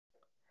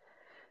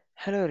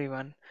Hello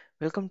everyone,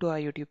 welcome to our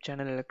YouTube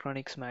channel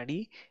Electronics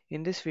Maddy.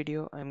 In this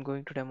video, I am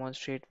going to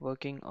demonstrate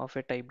working of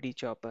a Type D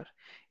chopper.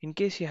 In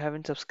case you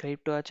haven't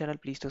subscribed to our channel,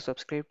 please do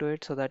subscribe to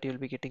it so that you'll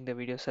be getting the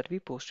videos that we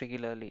post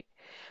regularly.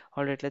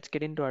 Alright, let's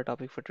get into our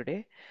topic for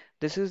today.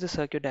 This is the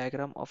circuit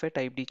diagram of a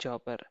Type D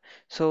chopper.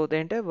 So the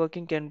entire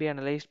working can be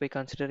analyzed by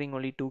considering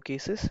only two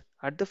cases.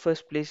 At the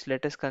first place,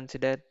 let us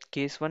consider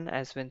case 1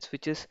 as when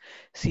switches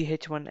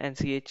CH1 and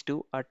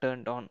CH2 are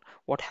turned on.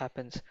 What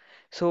happens?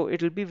 So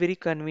it will be very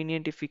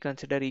convenient if we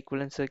consider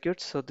equivalent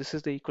circuits. So this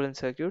is the equivalent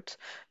circuits.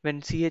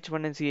 When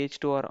CH1 and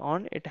CH2 are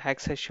on, it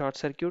acts as short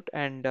circuit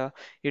and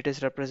it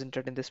is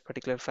represented in this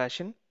particular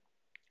fashion.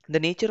 The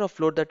nature of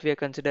load that we are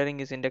considering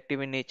is inductive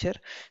in nature,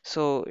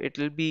 so it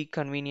will be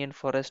convenient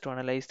for us to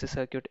analyze the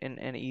circuit in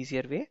an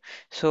easier way.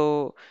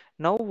 So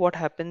now what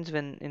happens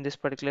when in this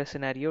particular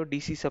scenario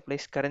DC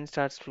supplies current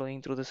starts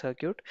flowing through the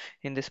circuit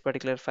in this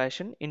particular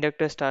fashion.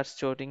 Inductor starts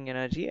storing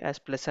energy as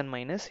plus and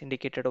minus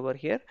indicated over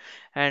here,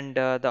 and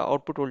the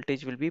output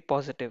voltage will be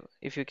positive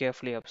if you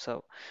carefully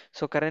observe.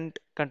 So current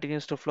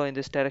continues to flow in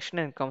this direction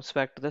and comes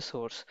back to the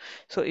source.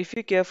 So if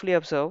you carefully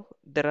observe,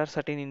 there are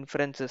certain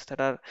inferences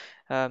that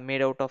are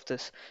made out of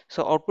this.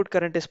 So output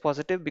current is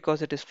positive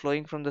because it is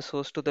flowing from the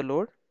source to the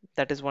load.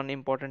 That is one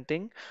important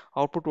thing.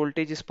 Output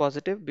voltage is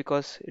positive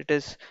because it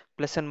is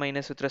plus and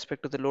minus with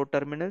respect to the load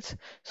terminals.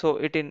 So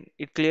it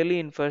clearly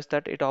infers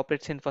that it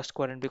operates in first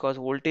quadrant because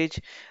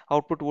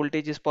output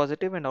voltage is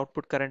positive and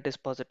output current is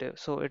positive.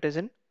 So it is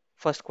in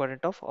first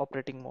quadrant of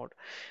operating mode.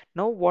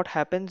 Now what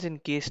happens in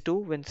case 2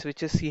 when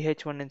switches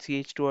CH1 and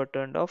CH2 are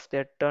turned off? They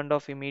are turned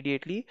off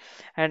immediately,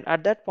 and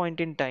at that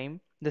point in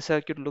time the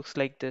circuit looks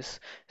like this.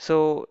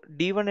 So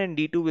D1 and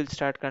D2 will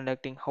start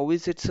conducting. How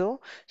is it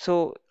so?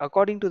 So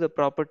according to the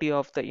property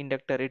of the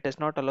inductor, it does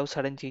not allow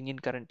sudden change in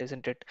current,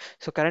 isn't it?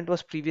 So current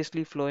was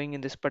previously flowing in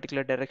this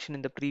particular direction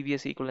in the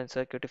previous equivalent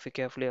circuit if you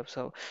carefully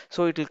observe.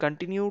 So it will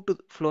continue to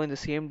flow in the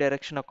same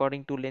direction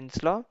according to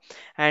Lenz's law,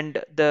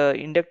 and the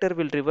inductor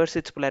will reverse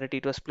its polarity.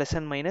 It was plus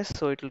and minus,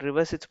 so it will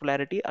reverse its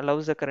polarity,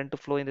 allows the current to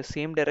flow in the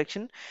same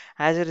direction.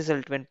 As a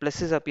result, when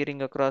plus is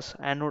appearing across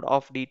anode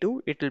of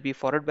D2, it will be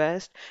forward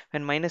biased.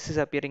 When minus is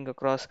appearing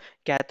across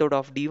cathode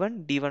of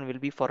D1, D1 will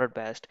be forward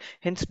biased.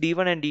 Hence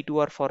D1 and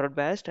D2 are forward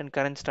biased and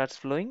current starts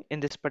flowing in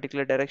this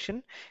particular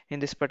direction, in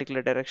this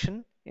particular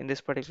direction, in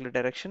this particular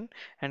direction,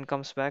 and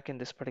comes back in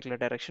this particular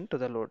direction to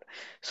the load.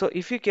 So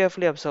if you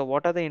carefully observe,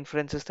 what are the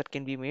inferences that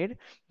can be made?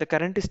 The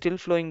current is still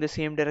flowing the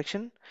same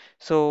direction,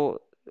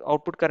 so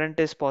output current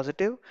is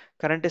positive,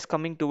 current is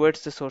coming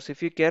towards the source.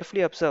 If you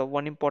carefully observe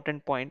one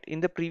important point, in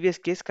the previous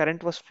case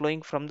current was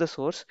flowing from the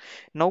source,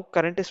 now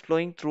current is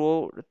flowing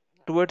through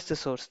towards the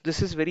source.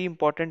 This is very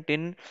important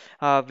in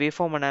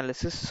waveform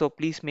analysis, so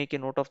please make a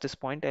note of this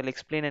point. I'll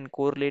explain and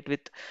correlate with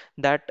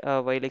that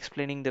while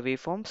explaining the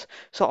waveforms.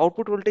 So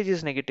output voltage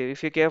is negative.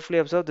 If you carefully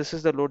observe, this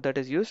is the load that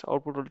is used,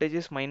 output voltage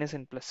is minus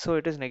and plus, so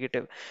it is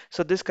negative.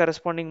 So this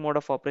corresponding mode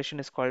of operation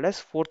is called as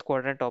fourth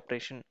quadrant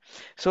operation.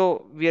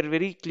 So we are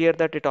very clear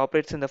that it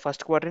operates in the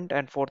first quadrant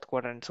and fourth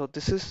quadrant. So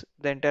this is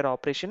the entire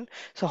operation.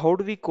 So how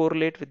do we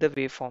correlate with the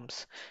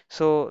waveforms?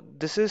 So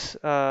this is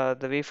the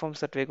waveforms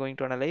that we're going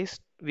to analyze.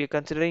 We are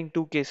considering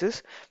two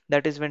cases,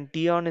 that is when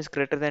T on is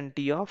greater than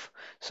T off.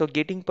 So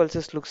gating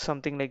pulses looks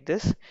something like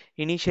this.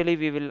 Initially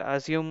we will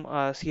assume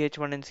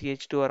CH1 and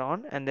CH2 are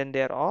on, and then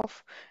they are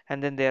off,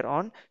 and then they are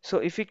on. So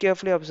if you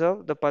carefully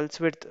observe, the pulse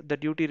width, the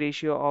duty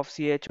ratio of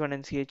CH1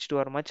 and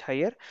CH2 are much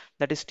higher,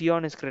 that is T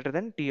on is greater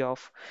than T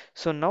off.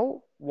 So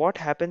now what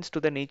happens to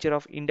the nature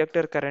of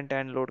inductor current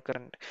and load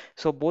current?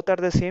 So both are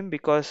the same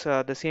because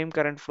the same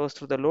current flows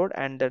through the load,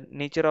 and the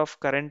nature of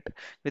current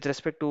with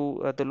respect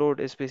to the load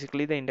is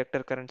basically the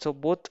inductor current. So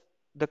both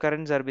the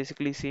currents are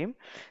basically same.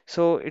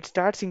 So it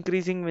starts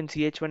increasing when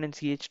CH1 and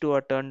CH2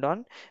 are turned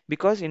on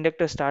because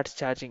inductor starts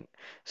charging.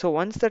 So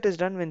once that is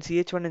done, when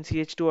CH1 and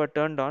CH2 are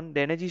turned on,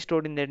 the energy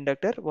stored in the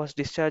inductor was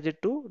discharged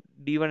to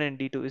D1 and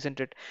D2, isn't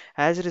it?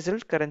 As a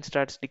result, current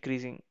starts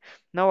decreasing.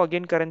 Now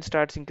again current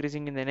starts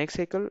increasing in the next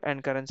cycle,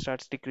 and current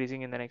starts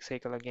decreasing in the next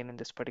cycle again in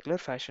this particular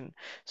fashion.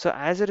 So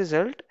as a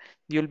result,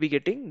 you'll be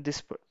getting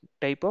this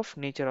type of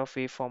nature of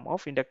waveform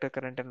of inductor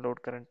current and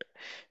load current.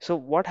 So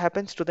what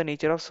happens to the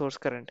nature of source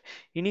current?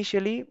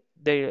 Initially,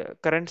 the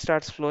current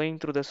starts flowing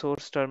through the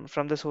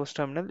from the source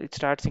terminal. It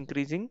starts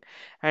increasing,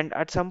 and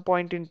at some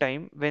point in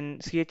time when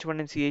CH1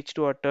 and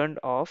CH2 are turned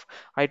off,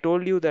 I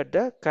told you that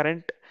the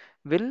current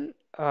will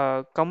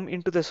come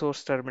into the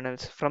source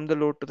terminals from the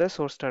load to the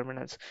source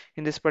terminals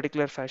in this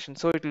particular fashion.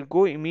 So it will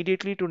go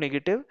immediately to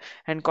negative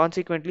and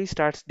consequently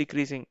starts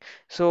decreasing.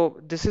 So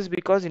this is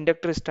because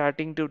inductor is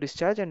starting to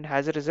discharge, and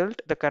as a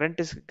result the current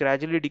is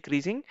gradually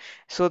decreasing.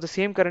 So the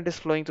same current is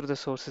flowing through the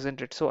source,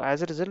 isn't it? So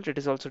as a result it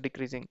is also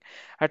decreasing.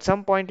 At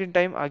some point in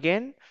time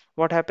again,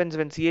 what happens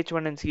when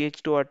CH1 and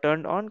CH2 are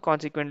turned on?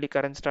 Consequently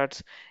current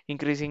starts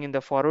increasing in the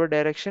forward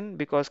direction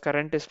because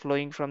current is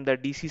flowing from the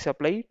DC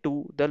supply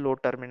to the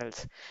load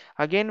terminals.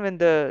 Again, when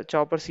the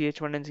chopper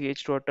CH1 and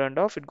CH2 are turned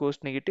off, it goes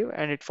negative,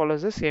 and it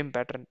follows the same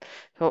pattern.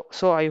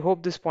 So I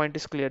hope this point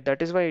is clear.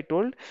 That is why I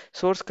told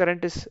source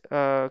current is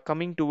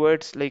coming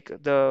towards, like,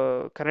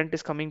 the current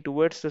is coming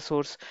towards the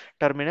source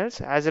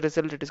terminals. As a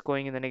result, it is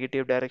going in the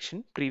negative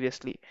direction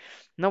previously.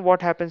 Now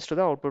what happens to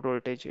the output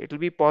voltage? It will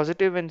be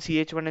positive when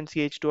CH1 and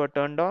CH2 are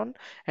turned on,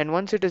 and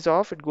once it is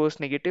off, it goes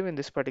negative in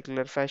this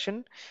particular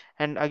fashion.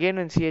 And again,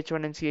 when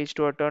CH1 and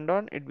CH2 are turned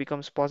on, it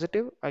becomes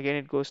positive, again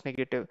it goes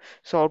negative.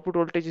 So output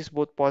voltage is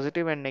both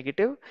positive and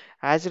negative.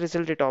 As a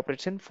result, it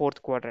operates in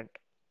fourth quadrant.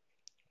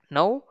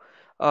 Now,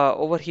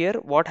 over here,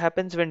 what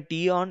happens when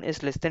T on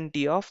is less than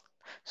T off?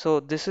 So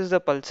this is the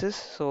pulses.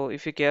 So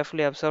if you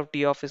carefully observe,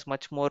 T off is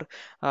much more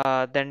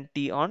than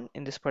T on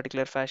in this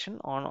particular fashion.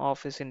 On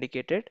off is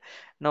indicated.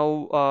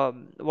 Now,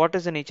 what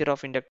is the nature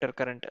of inductor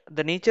current?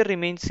 The nature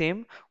remains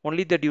same,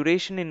 only the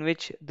duration in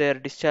which their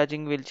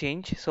discharging will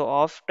change. So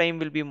off time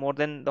will be more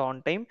than the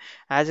on time.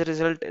 As a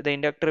result, the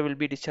inductor will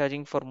be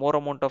discharging for more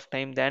amount of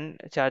time than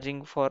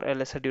charging for a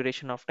lesser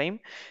duration of time.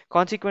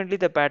 Consequently,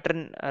 the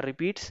pattern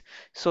repeats.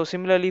 So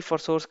similarly, for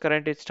source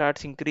current, it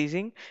starts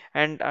increasing,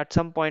 and at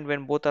some point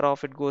when both are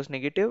off, it goes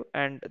negative,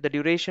 and the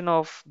duration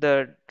of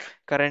the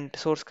current,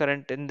 source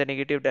current, in the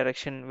negative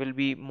direction will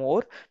be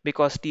more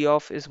because T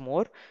off is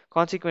more.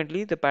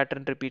 Consequently, the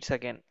pattern repeats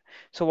again.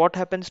 So what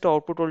happens to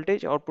output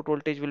voltage? Output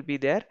voltage will be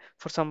there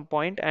for some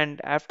point,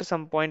 and after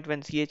some point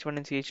when CH1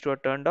 and CH2 are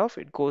turned off,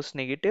 it goes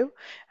negative,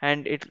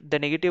 and the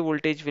negative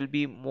voltage will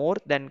be more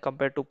than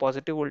compared to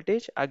positive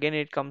voltage. Again,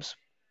 it comes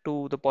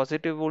to the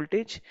positive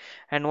voltage,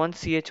 and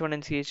once CH1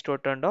 and CH2 are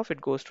turned off, it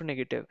goes to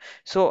negative.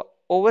 So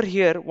over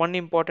here, one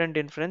important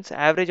inference: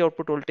 average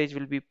output voltage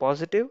will be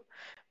positive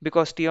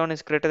because T on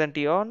is greater than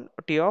T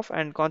off,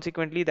 and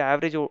consequently the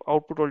average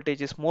output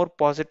voltage is more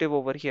positive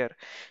over here.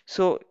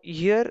 So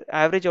here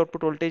average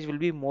output voltage will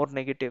be more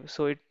negative.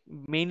 So it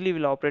mainly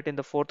will operate in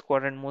the fourth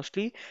quadrant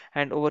mostly,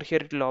 and over here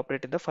it will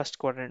operate in the first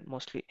quadrant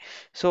mostly.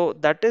 So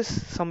that is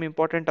some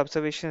important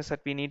observations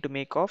that we need to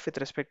make of with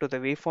respect to the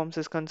waveforms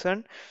is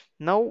concerned.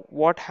 Now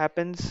what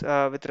happens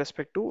with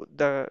respect to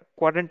the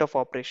quadrant of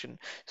operation?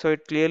 So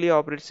it clearly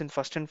operates in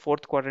first and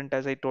fourth quadrant.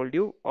 As I told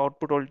you,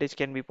 output voltage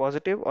can be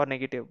positive or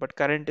negative, but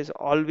current is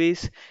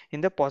always in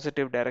the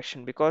positive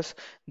direction because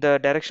the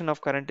direction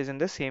of current is in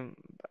the same,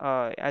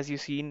 as you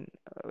see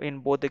in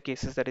both the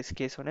cases, that is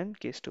case 1 and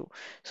case 2.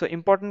 So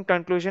important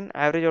conclusion: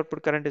 average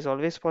output current is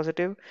always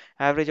positive,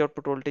 average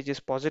output voltage is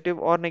positive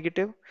or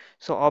negative,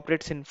 so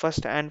operates in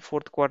first and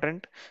fourth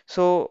quadrant.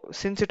 So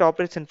since it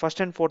operates in first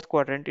and fourth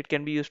quadrant, it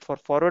can be used for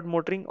forward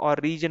motoring or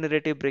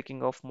regenerative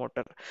braking of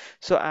motor.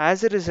 So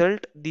as a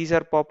result, these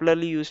are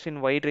popularly used in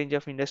wide range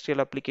of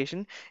industrial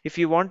application. If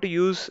you want to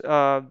use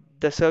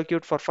the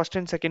circuit for first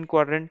and second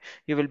quadrant,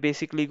 you will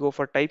basically go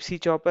for type C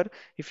chopper.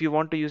 If you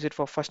want to use it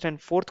for first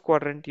and fourth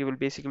quadrant, you will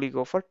basically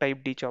go for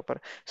type D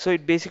chopper. So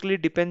it basically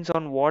depends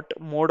on what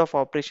mode of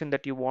operation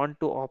that you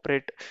want to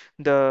operate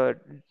the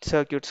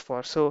circuits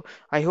for. So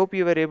I hope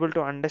you were able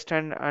to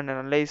understand and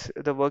analyze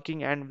the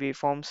working and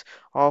waveforms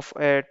of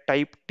a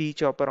type D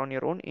chopper on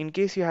your own. In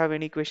case you have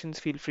any questions,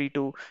 feel free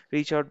to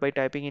reach out by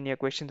typing in your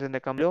questions in the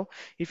comment below.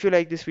 If you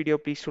like this video,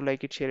 please do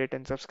like it, share it,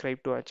 and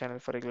subscribe to our channel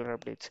for regular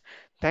updates.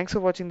 Thanks for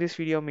watching this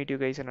video. Meet you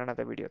guys in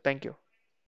another video. Thank you.